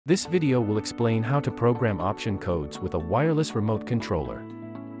This video will explain how to program option codes with a wireless remote controller.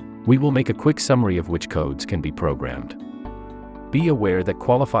 We will make a quick summary of which codes can be programmed. Be aware that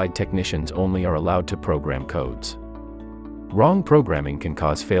qualified technicians only are allowed to program codes. Wrong programming can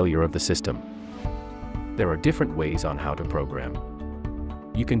cause failure of the system. There are different ways on how to program.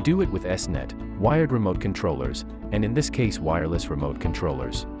 You can do it with SNET, wired remote controllers, and in this case wireless remote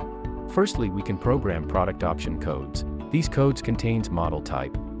controllers. Firstly, we can program product option codes. These codes contains model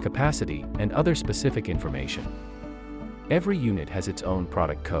type, capacity, and other specific information. Every unit has its own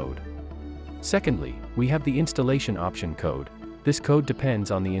product code. Secondly, we have the installation option code. This code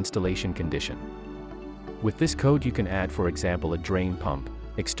depends on the installation condition. With this code you can add, for example, a drain pump,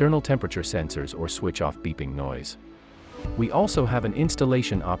 external temperature sensors, or switch off beeping noise. We also have an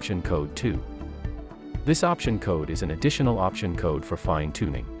installation option code too. This option code is an additional option code for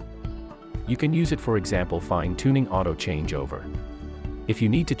fine-tuning. You can use it, for example, fine-tuning auto changeover. If you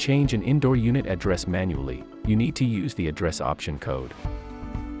need to change an indoor unit address manually, you need to use the address option code.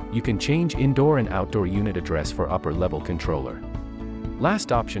 You can change indoor and outdoor unit address for upper level controller.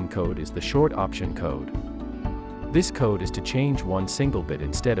 Last option code is the short option code. This code is to change one single bit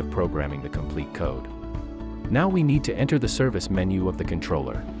instead of programming the complete code. Now we need to enter the service menu of the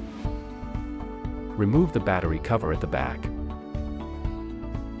controller. Remove the battery cover at the back.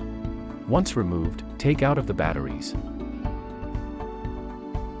 Once removed, take out of the batteries.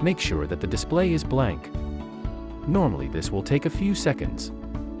 Make sure that the display is blank. Normally this will take a few seconds.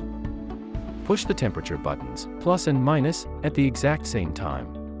 Push the temperature buttons, plus and minus, at the exact same time.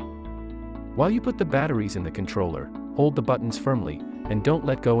 While you put the batteries in the controller, hold the buttons firmly, and don't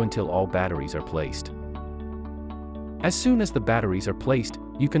let go until all batteries are placed. As soon as the batteries are placed,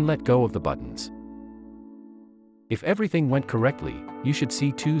 you can let go of the buttons. If everything went correctly, you should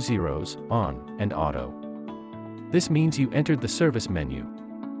see two zeros, on, and auto. This means you entered the service menu.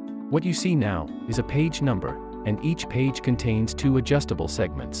 What you see now is a page number, and each page contains 2 adjustable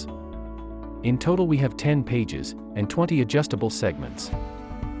segments. In total we have 10 pages, and 20 adjustable segments.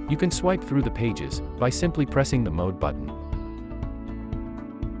 You can swipe through the pages by simply pressing the mode button.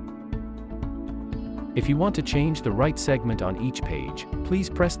 If you want to change the right segment on each page, please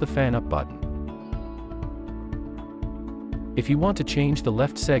press the fan up button. If you want to change the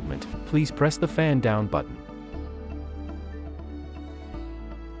left segment, please press the fan down button.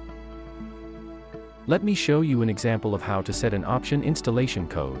 Let me show you an example of how to set an option installation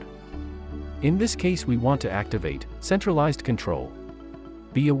code. In this case we want to activate centralized control.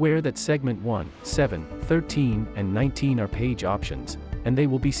 Be aware that segment 1, 7, 13, and 19 are page options, and they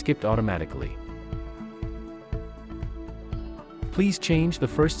will be skipped automatically. Please change the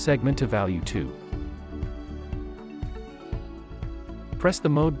first segment to value 2. Press the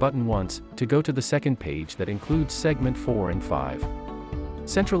mode button once to go to the second page that includes segment 4 and 5.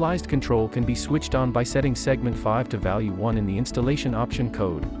 Centralized control can be switched on by setting segment 5 to value 1 in the installation option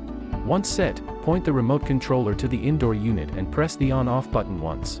code. Once set, point the remote controller to the indoor unit and press the on-off button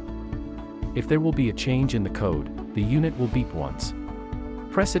once. If there will be a change in the code, the unit will beep once.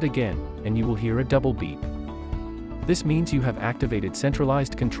 Press it again, and you will hear a double beep. This means you have activated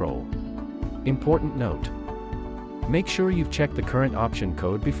centralized control. Important note: make sure you've checked the current option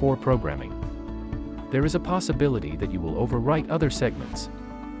code before programming. There is a possibility that you will overwrite other segments.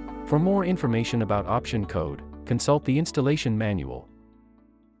 For more information about option code, consult the installation manual.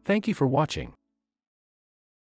 Thank you for watching.